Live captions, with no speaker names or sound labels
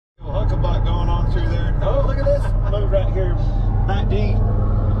robot going on through there. Oh, look at this move right here. Matt D.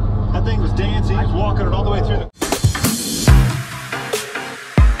 That thing was dancing. He was walking it all the way through the...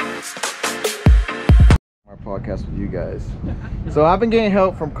 Our podcast with you guys. So I've been getting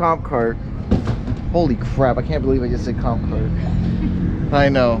help from Cup Kart. Holy crap, I can't believe I just said Cup Kart. I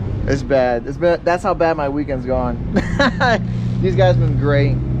know, it's bad. It's bad. That's how bad my weekend's gone. These guys have been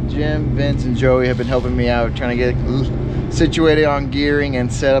great. Jim, Vince, and Joey have been helping me out, trying to get situated on gearing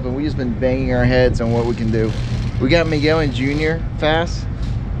and setup, and we've just been banging our heads on what we can do. We got Miguel and Junior fast.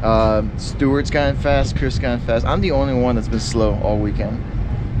 Stewart's gotten fast. Chris gotten fast. I'm the only one that's been slow all weekend.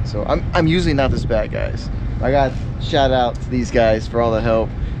 So I'm usually not this bad, guys. I got shout out to these guys for all the help,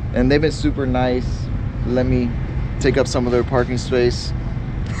 and they've been super nice. Let me take up some of their parking space.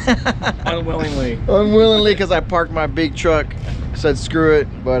 Unwillingly. Unwillingly, because I parked my big truck. Said screw it,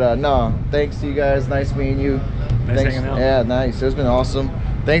 but no. Thanks to you guys. Nice meeting you. Nice thanks. Hanging out. Yeah, nice. It's been awesome.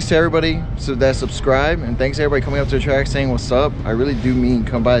 Thanks to everybody that subscribe, and thanks to everybody coming up to the track saying what's up. I really do mean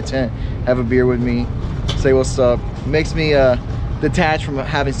come by the tent, have a beer with me, say what's up. Makes me detached from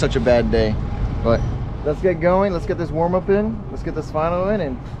having such a bad day. But let's get going. Let's get this warm up in. Let's get this final in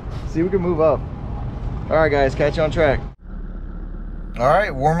and see if we can move up. All right, guys, catch you on track. All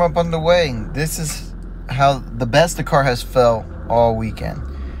right, warm up on the way. This is how the best the car has felt all weekend.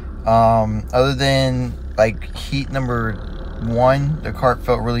 Other than like heat number 1, the car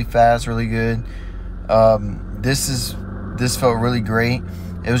felt really fast, really good. This felt really great.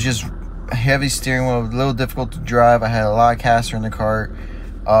 It was just heavy steering wheel, a little difficult to drive. I had a lot of caster in the cart,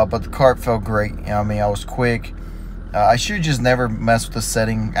 but the cart felt great. You know what I mean? I was quick. I should just never mess with the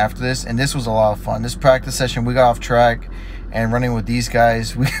setting after this, and this was a lot of fun. This practice session, we got off track and running with these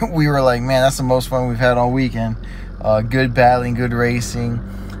guys, we were like, man, that's the most fun we've had all weekend. Good battling, good racing,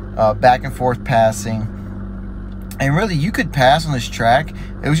 back and forth passing. And really, you could pass on this track.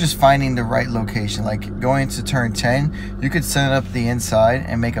 It was just finding the right location. Like going to turn 10, you could set it up the inside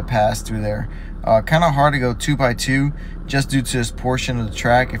and make a pass through there. Kind of hard to go 2x2 just due to this portion of the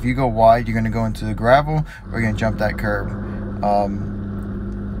track. If you go wide, you're going to go into the gravel or you're going to jump that curb.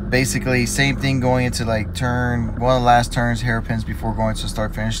 Basically, same thing going into like one of the last turns, hairpins before going to the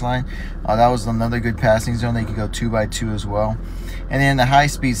start-finish line. That was another good passing zone. They could go 2x2 as well. And then the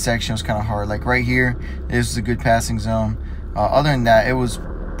high-speed section was kind of hard. Like right here, this is a good passing zone. Other than that, it was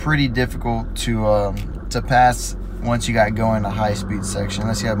pretty difficult to pass once you got going in the high-speed section,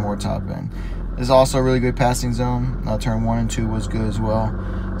 unless you have more top end. This is also a really good passing zone. Turn 1 and 2 was good as well.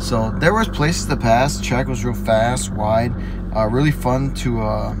 So there was places to pass. The track was real fast, wide, really fun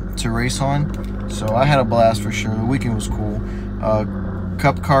to race on. So I had a blast for sure. The weekend was cool.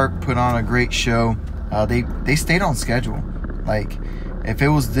 Cup Kart put on a great show. They stayed on schedule. Like if it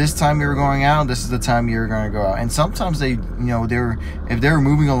was this time you were going out, this is the time you were going to go out. And sometimes they, if they were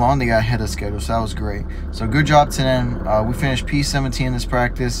moving along, they got ahead of schedule. So that was great. So good job to them. We finished P17 in this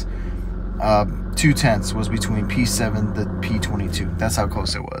practice. 2/10 was between P7 to P22. That's how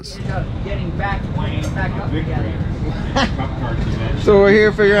close it was. Getting back up together. So we're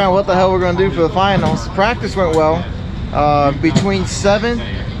here figuring out what the hell we're going to do for the finals. Practice went well. Between 7th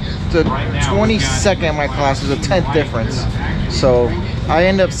to 22nd in my class was a 10th difference. So I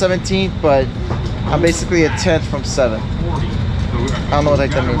ended up 17th, but I'm basically a 10th from 7th. I don't know what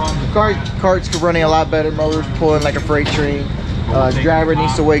that means. Karts are running a lot better. Motors pulling like a freight train. Driver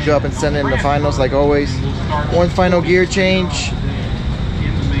needs to wake up and send in the finals like always. One final gear change.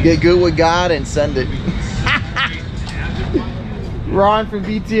 Get good with God and send it. Ron from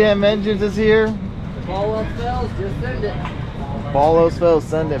BTM Engines is here. Ball up fails, just send it. Ball those fails,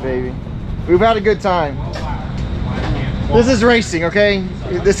 send it, baby. We've had a good time. This is racing, okay?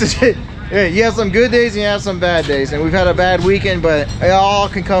 This is it. Yeah, you have some good days and you have some bad days, and we've had a bad weekend, but it all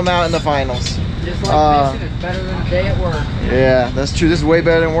can come out in the finals. Just like fishing, it's better than a day at work. Yeah, that's true. This is way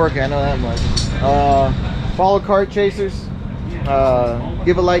better than working. I know that much. Follow Kart Chasers.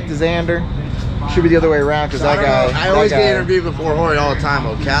 Give a like to Xander. Should be the other way around because that guy. I always get interviewed before Horry all the time.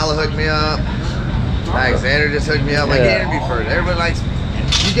 Ocala hooked me up. Alexander just hooked me up. Like, get interviewed first. Everybody likes.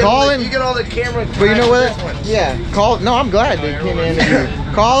 You get all the camera. But you know what? Yeah. No, I'm glad they came in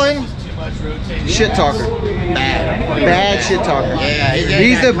interview. Colin. Shit talker. Bad shit talker. Yeah,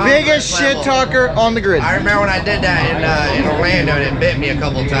 he's the biggest shit talker on the grid. I remember when I did that in Orlando and it bit me a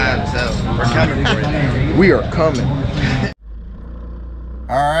couple times, so we're coming for you. We are coming.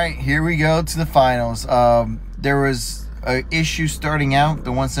 Alright, here we go to the finals. There was an issue starting out.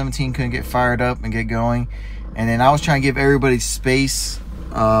 The 117 couldn't get fired up and get going. And then I was trying to give everybody space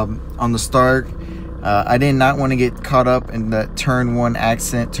on the start. I did not want to get caught up in that turn 1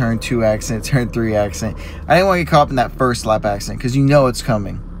 accident, turn 2 accident, turn 3 accident. I didn't want to get caught up in that first lap accident because you know it's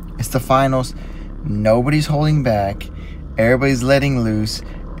coming. It's the finals. Nobody's holding back. Everybody's letting loose.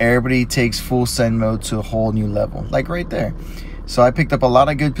 Everybody takes full send mode to a whole new level. Like right there. So I picked up a lot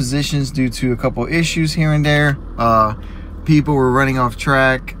of good positions due to a couple issues here and there. People were running off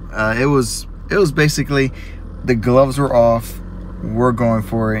track. It was basically the gloves were off. We're going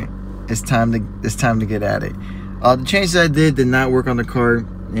for it. It's time to get at it. The changes I did not work on the kart,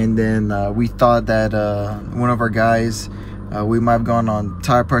 and then we thought that one of our guys, we might have gone on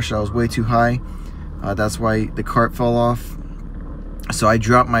tire pressure that was way too high. That's why the kart fell off. So I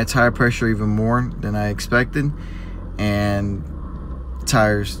dropped my tire pressure even more than I expected, and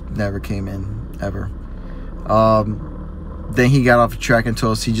tires never came in ever. Then he got off the track and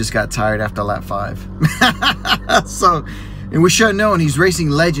told us he just got tired after lap 5. So, and we should have known, he's racing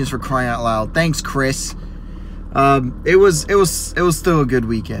legends, for crying out loud. Thanks, Chris. It was still a good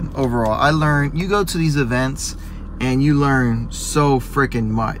weekend overall. I learned, you go to these events and you learn so freaking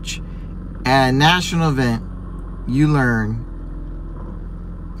much. At a national event, you learn,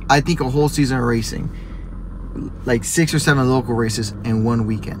 I think, a whole season of racing, like 6 or 7 local races in one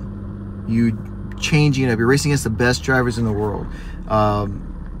weekend. You changing it up. You're racing against the best drivers in the world.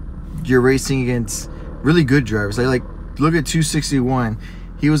 You're racing against really good drivers. Like look at 261.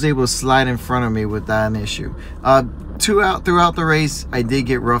 He was able to slide in front of me without an issue. Throughout the race, I did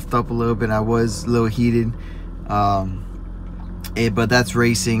get roughed up a little bit. I was a little heated, but that's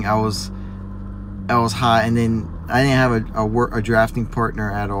racing. I was hot, and then I didn't have a drafting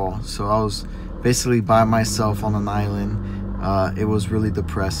partner at all. So I was basically by myself on an island. It was really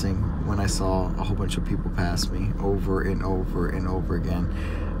depressing when I saw a whole bunch of people pass me over and over and over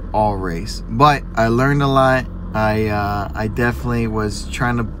again all race. But I learned a lot. I definitely was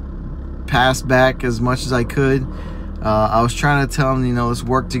trying to pass back as much as I could. I was trying to tell them, you know, let's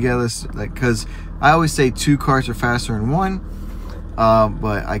work together, like, because I always say 2 karts are faster than 1,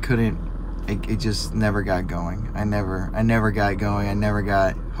 but I couldn't. It just never got going. I never got going. I never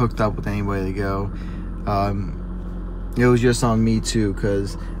got hooked up with anybody to go. It was just on me too,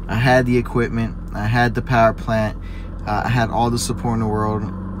 because I had the equipment, I had the power plant, I had all the support in the world,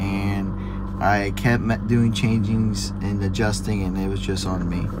 and I kept doing changings and adjusting, and it was just on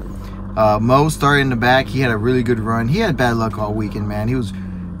me. Mo started in the back. He had a really good run. He had bad luck all weekend, man.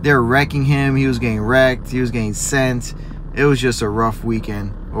 They were wrecking him. He was getting wrecked. He was getting sent. It was just a rough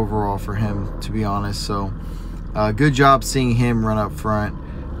weekend overall for him, to be honest. So good job seeing him run up front.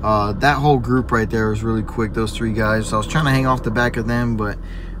 That whole group right there was really quick, those 3 guys. So I was trying to hang off the back of them, but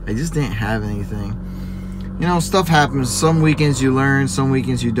I just didn't have anything. You know, stuff happens. Some weekends you learn, some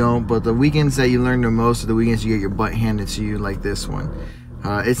weekends you don't. But the weekends that you learn the most are the weekends you get your butt handed to you, like this one.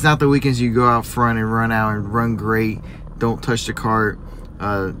 It's not the weekends you go out front and run out and run great, don't touch the kart,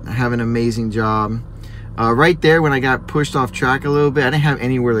 have an amazing job. Right there, when I got pushed off track a little bit, I didn't have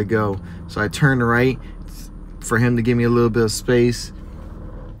anywhere to go. So I turned right for him to give me a little bit of space.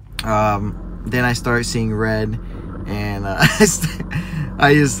 Then I started seeing red, and I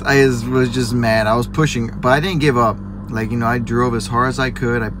just was just mad. I was pushing, but I didn't give up. Like, you know, I drove as hard as I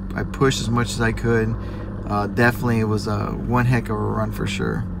could. I pushed as much as I could. Definitely, it was one heck of a run for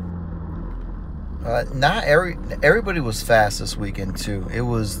sure. Not everybody was fast this weekend too. It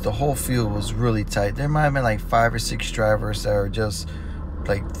was, the whole field was really tight. There might have been like 5 or 6 drivers that are just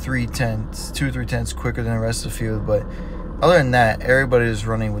like 2 or 3 tenths quicker than the rest of the field, but other than that, everybody was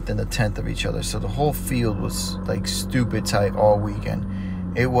running within a tenth of each other. So the whole field was like stupid tight all weekend.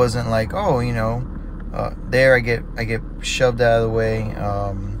 It wasn't like, oh, you know, there I get shoved out of the way.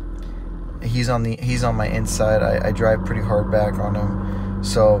 He's on my inside. I drive pretty hard back on him.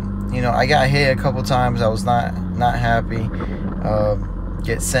 So, you know, I got hit a couple times. I was not happy.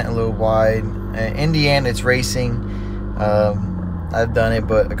 Get sent a little wide. In the end, it's racing. I've done it,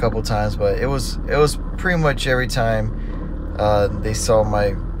 but a couple times. But it was pretty much every time they saw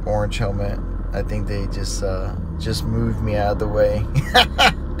my orange helmet, I think they just moved me out of the way.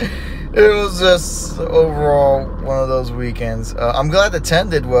 It was just overall one of those weekends. I'm glad the 10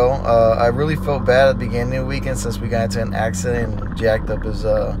 did well. I really felt bad at the beginning of the weekend since we got into an accident and jacked up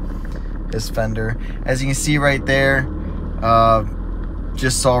his fender. As you can see right there,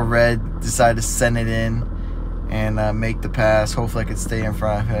 just saw red, decided to send it in and make the pass. Hopefully I could stay in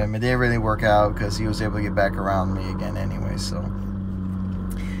front of him. It didn't really work out because he was able to get back around me again anyway. So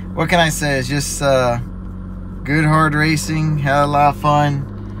what can I say? It's just good hard racing. Had a lot of fun.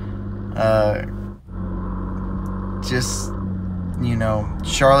 Just, you know,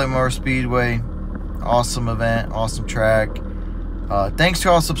 Charlotte Motor Speedway, awesome event, awesome track. Thanks to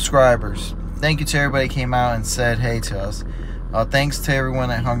all subscribers. Thank you to everybody who came out and said hey to us. Thanks to everyone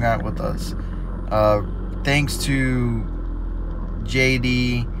that hung out with us. Thanks to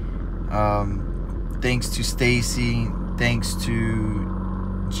JD, Thanks to Stacy. Thanks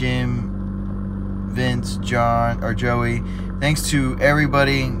to Jim, Vince, John, or Joey. Thanks to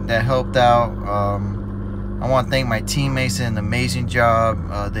everybody that helped out. I want to thank my teammates. Did an amazing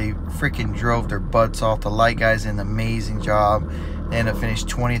job. They freaking drove their butts off. The light guys did an amazing job. They ended up finished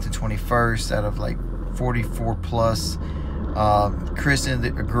 20th and 21st out of like 44 plus. Chris did a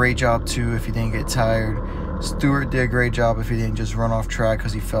great job too if he didn't get tired. Stuart did a great job if he didn't just run off track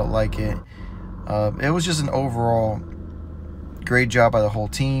because he felt like it. It was just an overall great job by the whole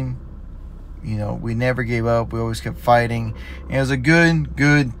team. You know, we never gave up. We always kept fighting. And it was a good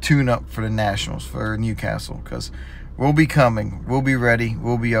tune-up for the Nationals, for Newcastle, because we'll be coming. We'll be ready.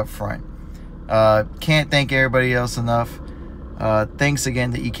 We'll be up front. Can't thank everybody else enough. Thanks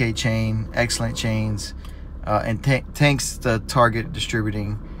again to EK Chain. Excellent chains. And thanks to Target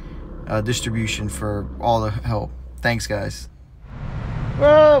Distribution for all the help. Thanks, guys.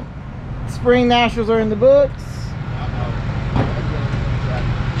 Well, Spring Nationals are in the books.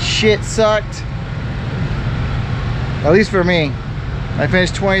 Shit sucked. At least for me. I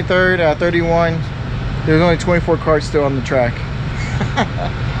finished 23rd out of 31. There's only 24 cars still on the track.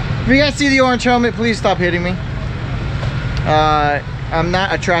 If you guys see the orange helmet, please stop hitting me. I'm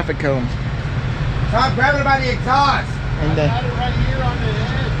not a traffic cone. Stop grabbing it by the exhaust. And I got it right here on the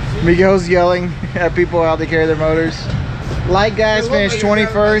edge. Miguel's yelling at people how they carry their motors. Light guys finished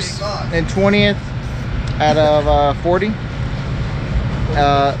 21st and 20th out of 40.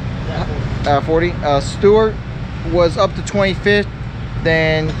 40. Stuart was up to 25th.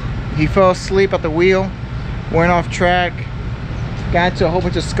 Then he fell asleep at the wheel, went off track, got into a whole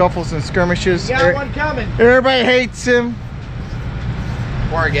bunch of scuffles and skirmishes. You got one coming. Everybody hates him.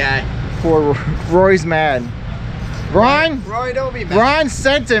 Poor guy. Poor Roy's mad. Ron? Roy, don't be mad. Ron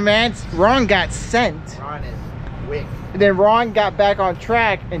sent him, man. Ron got sent. Ron is wick. And then Ron got back on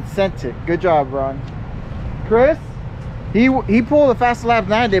track and sent it. Good job, Ron. Chris? He pulled a fast lap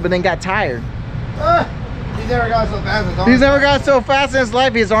nowadays, but then got tired. He's never got so fast in his arms. He's never got so fast in his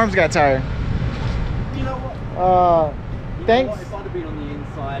life. His arms got tired. You know what? Thanks. If I'd have been on the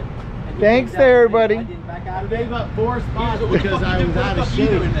inside. and he Thanks came to down everybody. I didn't back out I of gave it. up 4 spots because I was out of You shape.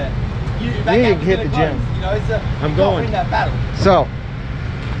 doing that? You You need to hit the gym. You know, it's a, I'm you going. can't win that battle. So,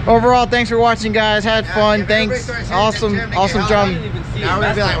 overall, thanks for watching, guys. Had fun. if everybody Thanks. starts hitting the Awesome, gym to awesome get I job. didn't even see Now it. we're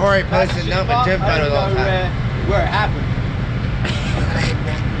gonna be like Jorge That's posting the nothing but shit gym bump. I photos all the don't know time. where it happened.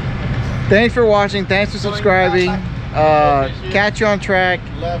 Thanks for watching. Thanks for subscribing. Catch you on track.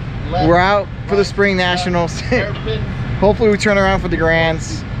 Left, We're out for the Spring Nationals. hairpin. Hopefully we turn around for the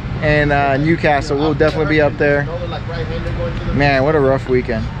Grands and Newcastle. We'll definitely be up there. Like right-hander going to the Man, what a rough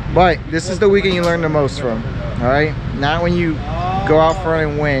weekend. But this is the weekend you learn the most from. Alright? Not when you go out front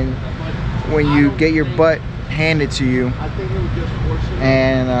and win. When you get your butt handed to you I think it was just fortunate.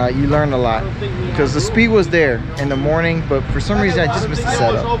 and you learn a lot. Because the speed was there in the morning, but for some reason I just missed the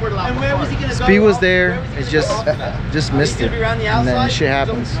setup. And where was he going to go? Speed was off? there, Where was he it's gonna just go off? missed He's it. gonna be around the And then outside? shit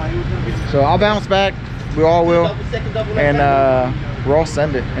happens. So, So I'll bounce back. We all will. second double left And hand. we'll all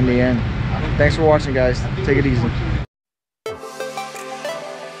send it in the end. Thanks for watching, guys. Take it easy.